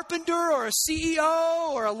a carpenter or a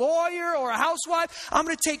CEO or a lawyer or a housewife, I'm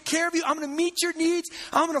going to take care of you. I'm going to meet your needs.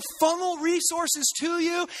 I'm going to funnel resources to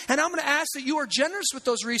you. And I'm going to ask that you are generous with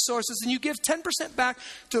those resources and you give 10% back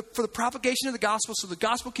for the propagation of the gospel so the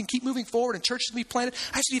gospel can keep moving forward and churches can be planted.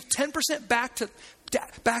 I should give 10%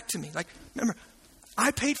 back to me. Like, remember,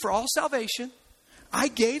 I paid for all salvation. I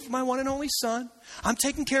gave my one and only son. I'm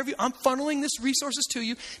taking care of you. I'm funneling this resources to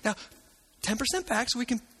you. Now, 10% back so we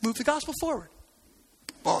can move the gospel forward.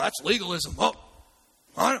 Well, that's legalism. Well,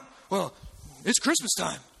 it's Christmas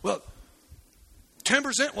time. Well,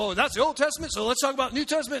 10%. Well, that's the Old Testament, so let's talk about New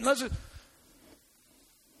Testament.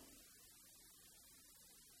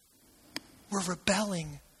 We're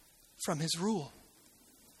rebelling from his rule.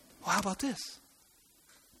 Well, how about this?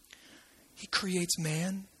 He creates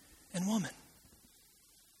man and woman.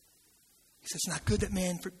 He says, it's not good that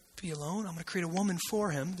man be alone. I'm going to create a woman for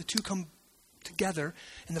him. The two come together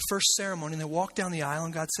in the first ceremony, and they walk down the aisle,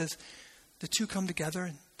 and God says, the two come together,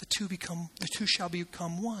 and the two shall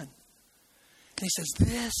become one. And he says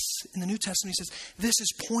this, in the New Testament, he says, this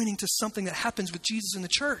is pointing to something that happens with Jesus in the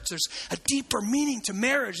church. There's a deeper meaning to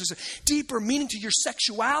marriage. There's a deeper meaning to your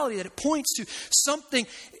sexuality, that it points to something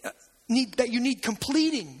that you need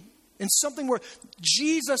completing, and something where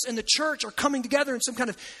Jesus and the church are coming together in some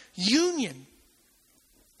kind of union.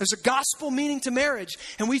 There's a gospel meaning to marriage.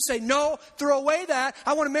 And we say, no, throw away that.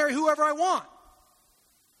 I want to marry whoever I want.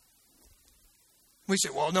 We say,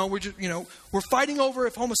 well, no, we're fighting over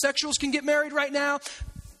if homosexuals can get married right now.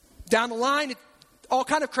 Down the line, all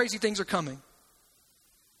kind of crazy things are coming.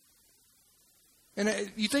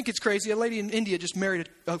 And you think it's crazy. A lady in India just married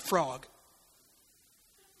a frog.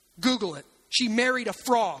 Google it. She married a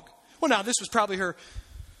frog. Well, now, this was probably her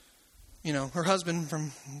husband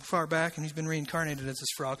from far back, and he's been reincarnated as this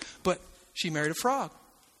frog. But she married a frog.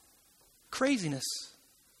 Craziness.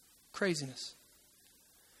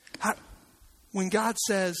 When God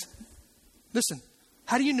says, listen,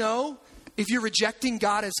 how do you know if you're rejecting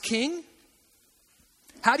God as king?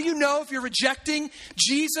 How do you know if you're rejecting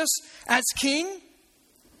Jesus as king?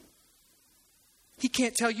 He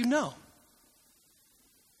can't tell you no.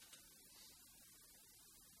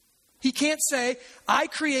 He can't say, I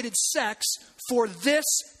created sex for this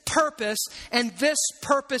purpose and this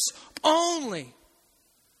purpose only.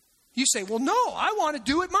 You say, well, no, I want to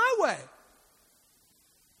do it my way.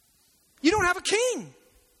 You don't have a king.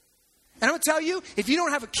 And I'm going to tell you, if you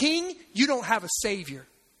don't have a king, you don't have a savior.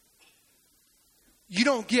 You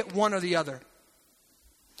don't get one or the other.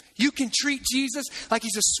 You can treat Jesus like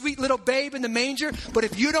he's a sweet little babe in the manger, but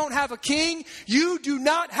if you don't have a king, you do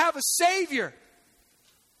not have a savior.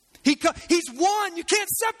 He's one. You can't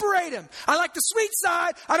separate him. I like the sweet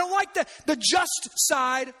side. I don't like the just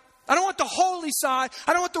side. I don't want the holy side.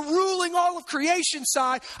 I don't want the ruling all of creation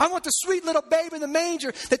side. I want the sweet little babe in the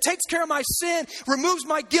manger that takes care of my sin, removes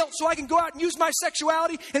my guilt so I can go out and use my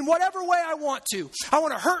sexuality in whatever way I want to. I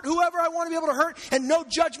want to hurt whoever I want to be able to hurt, and no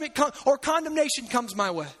judgment or condemnation comes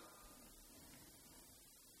my way.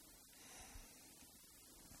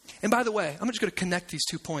 And by the way, I'm just going to connect these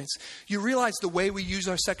 2 points. You realize the way we use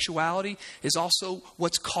our sexuality is also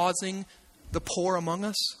what's causing the poor among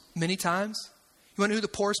us many times. You want to know who the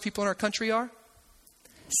poorest people in our country are?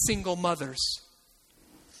 Single mothers.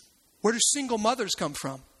 Where do single mothers come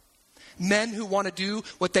from? Men who want to do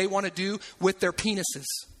what they want to do with their penises.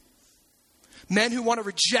 Men who want to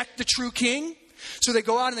reject the true king. So they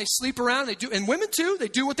go out and they sleep around, and women too, they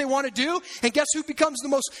do what they want to do. And guess who becomes the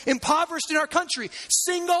most impoverished in our country?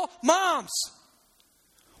 Single moms.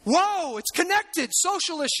 Whoa, it's connected.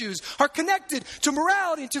 Social issues are connected to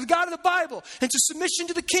morality and to the God of the Bible and to submission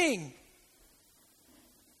to the king.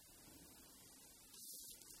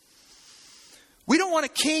 We don't want a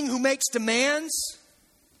king who makes demands.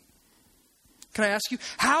 Can I ask you,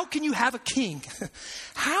 how can you have a king?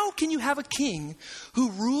 How can you have a king who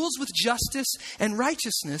rules with justice and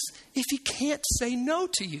righteousness if he can't say no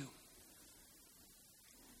to you?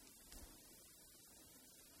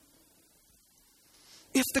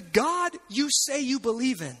 If the God you say you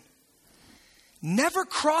believe in never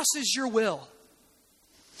crosses your will,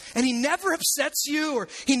 and he never upsets you, or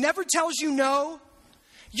he never tells you no,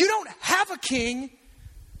 you don't have a king,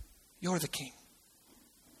 you're the king.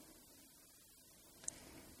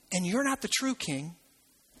 and you're not the true king,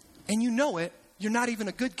 and you know it, you're not even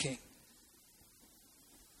a good king.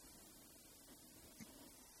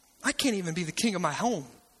 I can't even be the king of my home.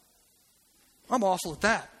 I'm awful at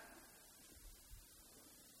that.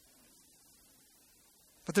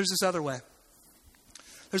 But there's this other way.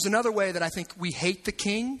 There's another way that I think we hate the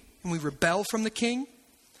king and we rebel from the king.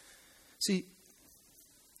 See,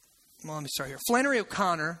 well, let me start here. Flannery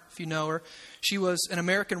O'Connor, if you know her, she was an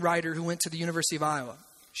American writer who went to the University of Iowa.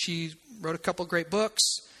 She wrote a couple of great books,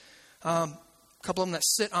 a couple of them that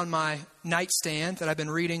sit on my nightstand that I've been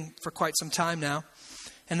reading for quite some time now.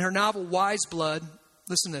 And her novel, Wise Blood,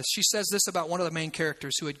 listen to this. She says this about one of the main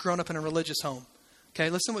characters who had grown up in a religious home. Okay,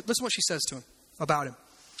 listen what she says to him, about him.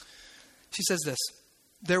 She says this: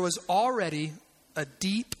 there was already a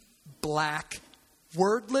deep, black,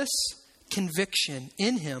 wordless conviction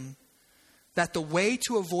in him that the way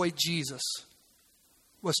to avoid Jesus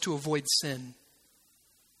was to avoid sin.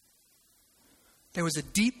 There was a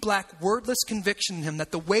deep, black, wordless conviction in him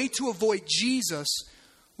that the way to avoid Jesus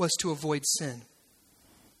was to avoid sin.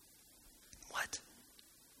 What?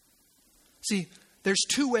 See, there's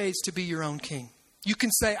two ways to be your own king. You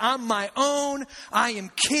can say, I'm my own. I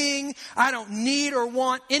am king. I don't need or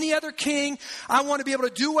want any other king. I want to be able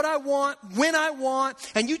to do what I want, when I want.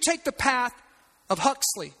 And you take the path of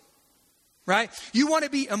Huxley, right? You want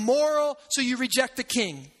to be immoral, so you reject the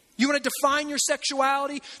king. You want to define your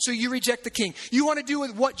sexuality, so you reject the king. You want to do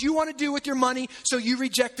with what you want to do with your money, so you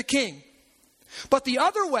reject the king. But the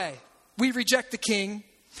other way we reject the king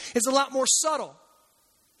is a lot more subtle.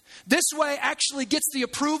 This way actually gets the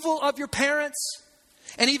approval of your parents.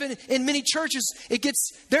 And even in many churches, it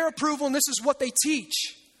gets their approval, and this is what they teach.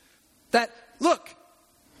 That, look,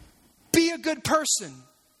 be a good person.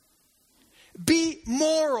 Be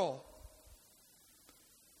moral.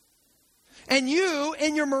 And you,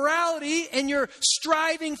 in your morality, and your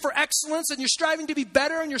striving for excellence, and you're striving to be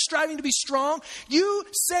better, and you're striving to be strong, you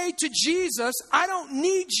say to Jesus, I don't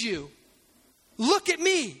need you. Look at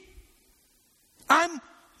me. I'm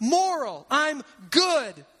moral. I'm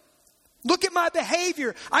good. Look at my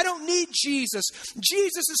behavior. I don't need Jesus.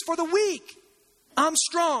 Jesus is for the weak. I'm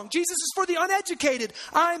strong. Jesus is for the uneducated.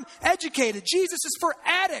 I'm educated. Jesus is for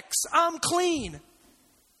addicts. I'm clean.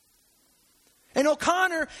 And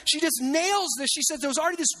O'Connor, she just nails this. She says there was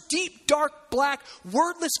already this deep, dark, black,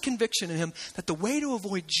 wordless conviction in him that the way to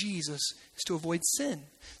avoid Jesus is to avoid sin.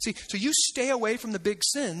 See, so you stay away from the big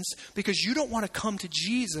sins because you don't want to come to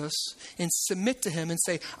Jesus and submit to him and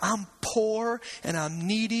say, I'm poor and I'm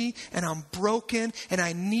needy and I'm broken and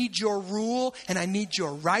I need your rule and I need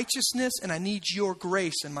your righteousness and I need your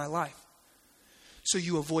grace in my life. So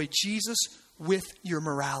you avoid Jesus with your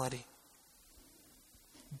morality.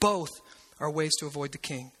 Both are ways to avoid the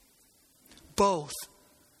king. Both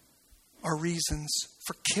are reasons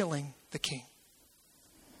for killing the king.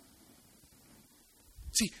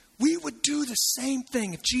 See, we would do the same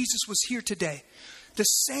thing if Jesus was here today.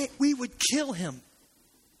 We would kill him.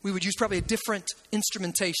 We would use probably a different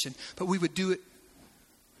instrumentation, but we would do it.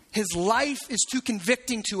 His life is too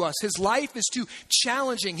convicting to us. His life is too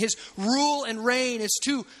challenging. His rule and reign is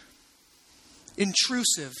too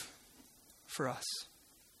intrusive for us.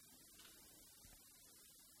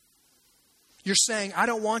 You're saying, I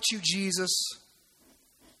don't want you, Jesus.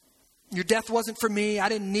 Your death wasn't for me. I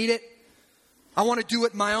didn't need it. I want to do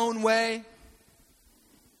it my own way.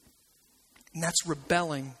 And that's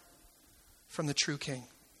rebelling from the true king.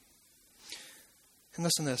 And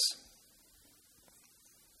listen to this.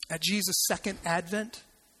 At Jesus' second advent,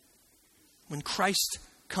 when Christ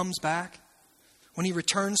comes back, when he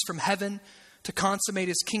returns from heaven to consummate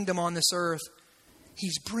his kingdom on this earth,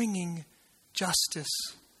 he's bringing justice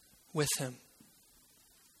with him.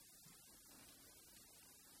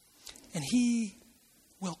 And he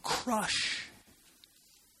will crush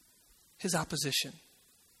his opposition.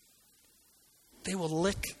 They will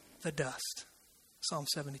lick the dust, Psalm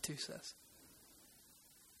 72 says.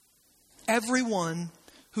 Everyone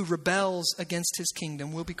who rebels against his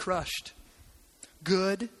kingdom will be crushed,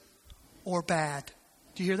 good or bad.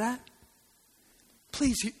 Do you hear that?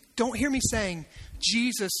 Please don't hear me saying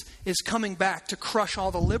Jesus is coming back to crush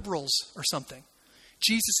all the liberals or something.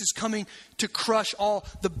 Jesus is coming to crush all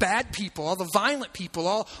the bad people, all the violent people,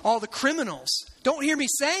 all the criminals. Don't hear me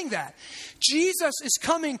saying that. Jesus is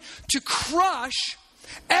coming to crush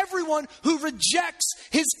everyone who rejects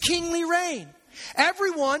his kingly reign.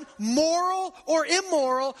 Everyone, moral or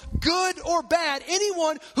immoral, good or bad,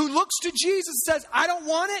 anyone who looks to Jesus and says, I don't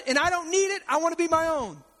want it and I don't need it, I want to be my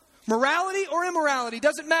own. Morality or immorality,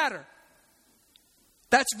 doesn't matter.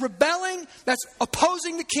 That's rebelling, that's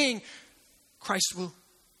opposing the king. Christ will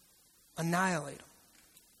annihilate them.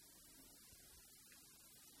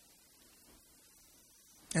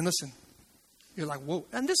 And listen, you're like, whoa,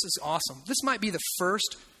 and this is awesome. This might be the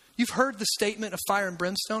first. You've heard the statement of fire and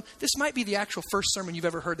brimstone. This might be the actual first sermon you've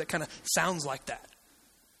ever heard that kind of sounds like that.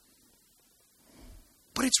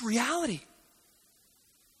 But it's reality.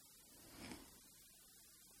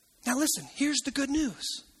 Now listen, here's the good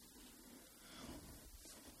news.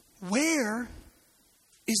 Where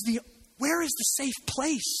is the safe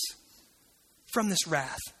place from this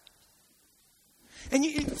wrath? And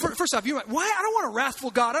first off, you're like, why? I don't want a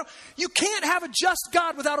wrathful God. You can't have a just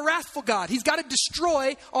God without a wrathful God. He's got to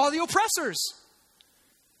destroy all the oppressors.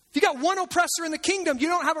 If you got one oppressor in the kingdom, you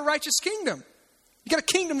don't have a righteous kingdom. You got a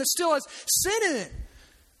kingdom that still has sin in it.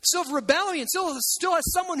 Still has rebellion. Still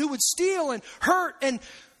has someone who would steal and hurt and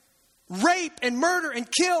rape and murder and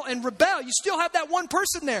kill and rebel. You still have that one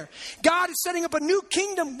person there. God is setting up a new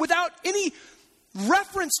kingdom without any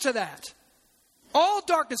reference to that. All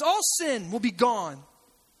darkness, all sin will be gone.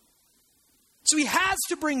 So he has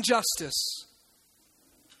to bring justice.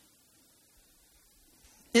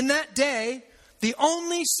 In that day, the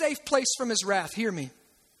only safe place from his wrath, hear me,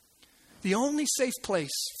 the only safe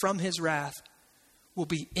place from his wrath will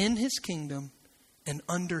be in his kingdom and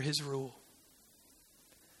under his rule.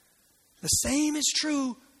 The same is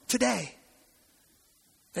true today.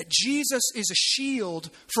 That Jesus is a shield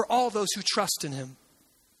for all those who trust in him.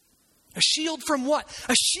 A shield from what?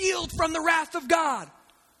 A shield from the wrath of God.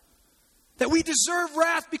 That we deserve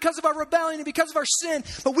wrath because of our rebellion and because of our sin.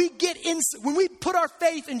 But when we put our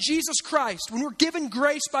faith in Jesus Christ, when we're given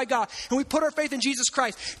grace by God and we put our faith in Jesus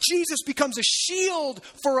Christ, Jesus becomes a shield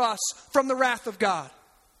for us from the wrath of God.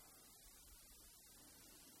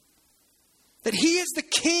 That he is the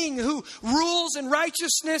king who rules in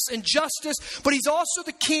righteousness and justice, but he's also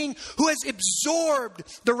the king who has absorbed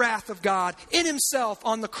the wrath of God in himself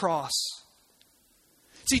on the cross.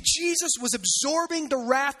 See, Jesus was absorbing the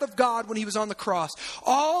wrath of God when he was on the cross.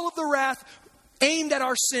 All of the wrath aimed at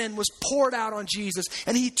our sin was poured out on Jesus,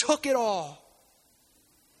 and he took it all.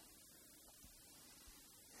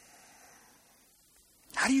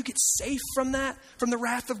 How do you get safe from that, from the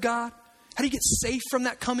wrath of God? How do you get safe from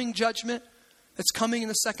that coming judgment that's coming in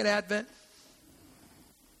the second advent?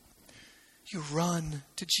 You run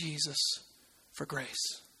to Jesus for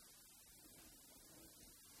grace.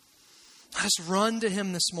 Let us run to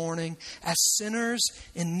him this morning as sinners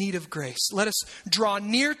in need of grace. Let us draw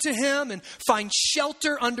near to him and find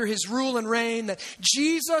shelter under his rule and reign. That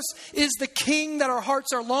Jesus is the king that our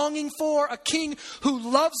hearts are longing for, a king who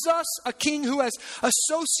loves us, a king who has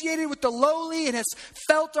associated with the lowly and has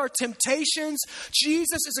felt our temptations.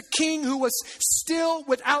 Jesus is a king who was still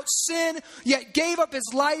without sin, yet gave up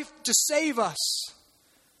his life to save us.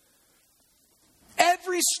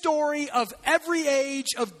 Every story of every age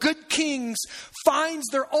of good kings finds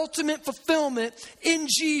their ultimate fulfillment in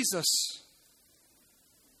Jesus.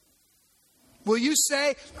 Will you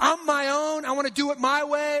say, I'm my own, I want to do it my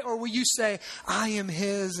way? Or will you say, I am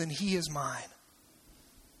his and he is mine?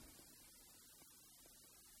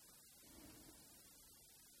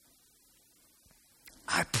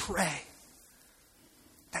 I pray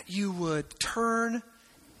that you would turn.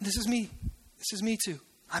 This is me too.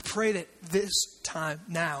 I pray that this time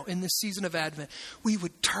now, in this season of Advent, we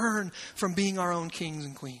would turn from being our own kings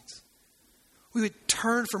and queens. We would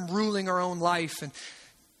turn from ruling our own life and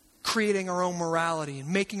creating our own morality and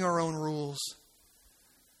making our own rules.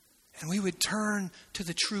 And we would turn to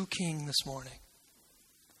the true king this morning.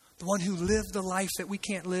 The one who lived the life that we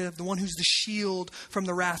can't live. The one who's the shield from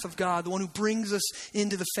the wrath of God. The one who brings us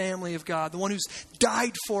into the family of God. The one who's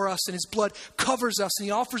died for us and his blood covers us and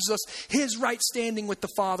he offers us his right standing with the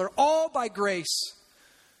Father, all by grace.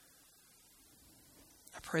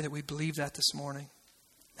 I pray that we believe that this morning.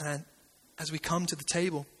 And as we come to the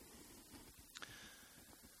table,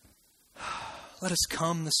 let us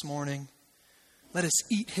come this morning. Let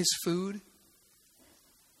us eat his food.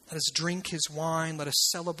 Let us drink his wine. Let us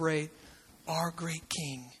celebrate our great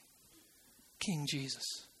King, King Jesus.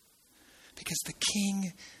 Because the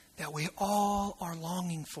King that we all are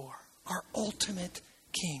longing for, our ultimate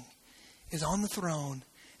King, is on the throne.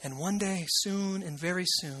 And one day, soon and very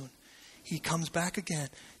soon, he comes back again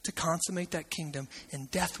to consummate that kingdom.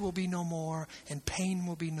 And death will be no more. And pain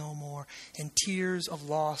will be no more. And tears of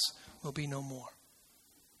loss will be no more.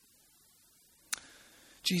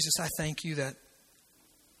 Jesus, I thank you that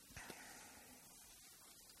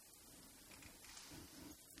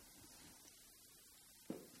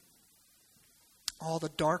all the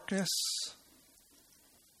darkness,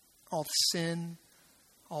 all the sin,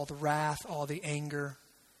 all the wrath, all the anger,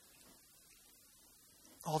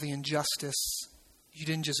 all the injustice, you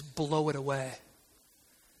didn't just blow it away.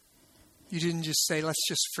 You didn't just say, let's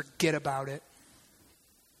just forget about it.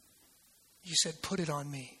 You said, put it on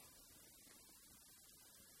me.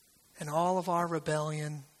 And all of our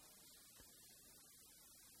rebellion,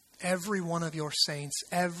 every one of your saints,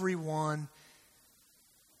 everyone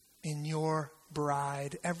in your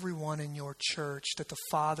bride, everyone in your church that the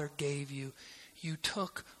Father gave you, you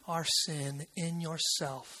took our sin in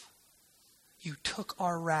yourself. You took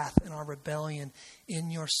our wrath and our rebellion in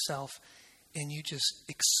yourself, and you just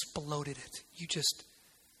exploded it. You just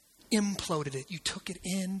imploded it. You took it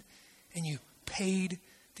in, and you paid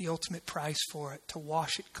the ultimate price for it, to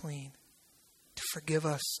wash it clean, to forgive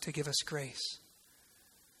us, to give us grace.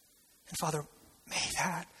 And Father, may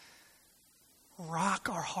that rock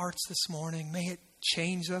our hearts this morning. May it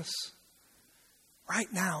change us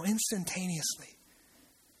right now, instantaneously.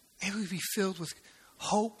 May we be filled with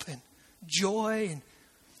hope and joy and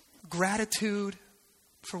gratitude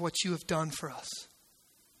for what you have done for us.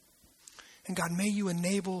 And God, may you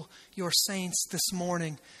enable your saints this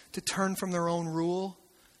morning to turn from their own rule,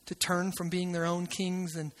 to turn from being their own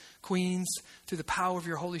kings and queens through the power of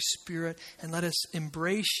your Holy Spirit, and let us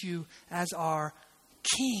embrace you as our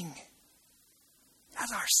King,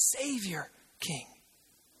 as our Savior King.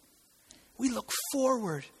 We look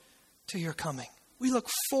forward to your coming. We look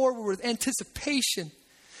forward with anticipation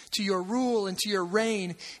to your rule and to your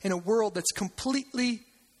reign in a world that's completely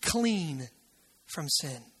clean from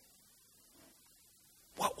sin.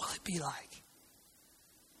 What will it be like?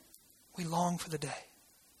 We long for the day.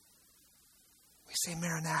 We say,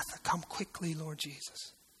 Maranatha, come quickly, Lord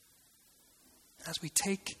Jesus. As we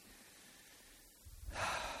take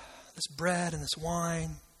this bread and this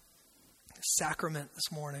wine, this sacrament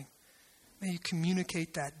this morning, may you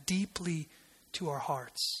communicate that deeply to our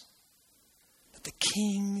hearts. That the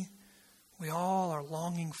King we all are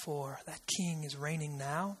longing for, that King is reigning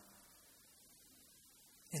now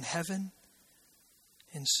in heaven,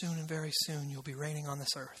 and soon and very soon you'll be reigning on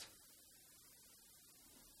this earth.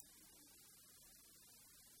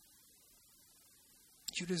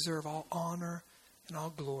 You deserve all honor and all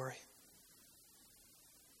glory.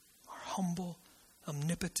 Our humble,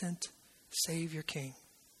 omnipotent Savior King,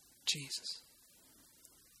 Jesus.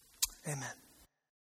 Amen.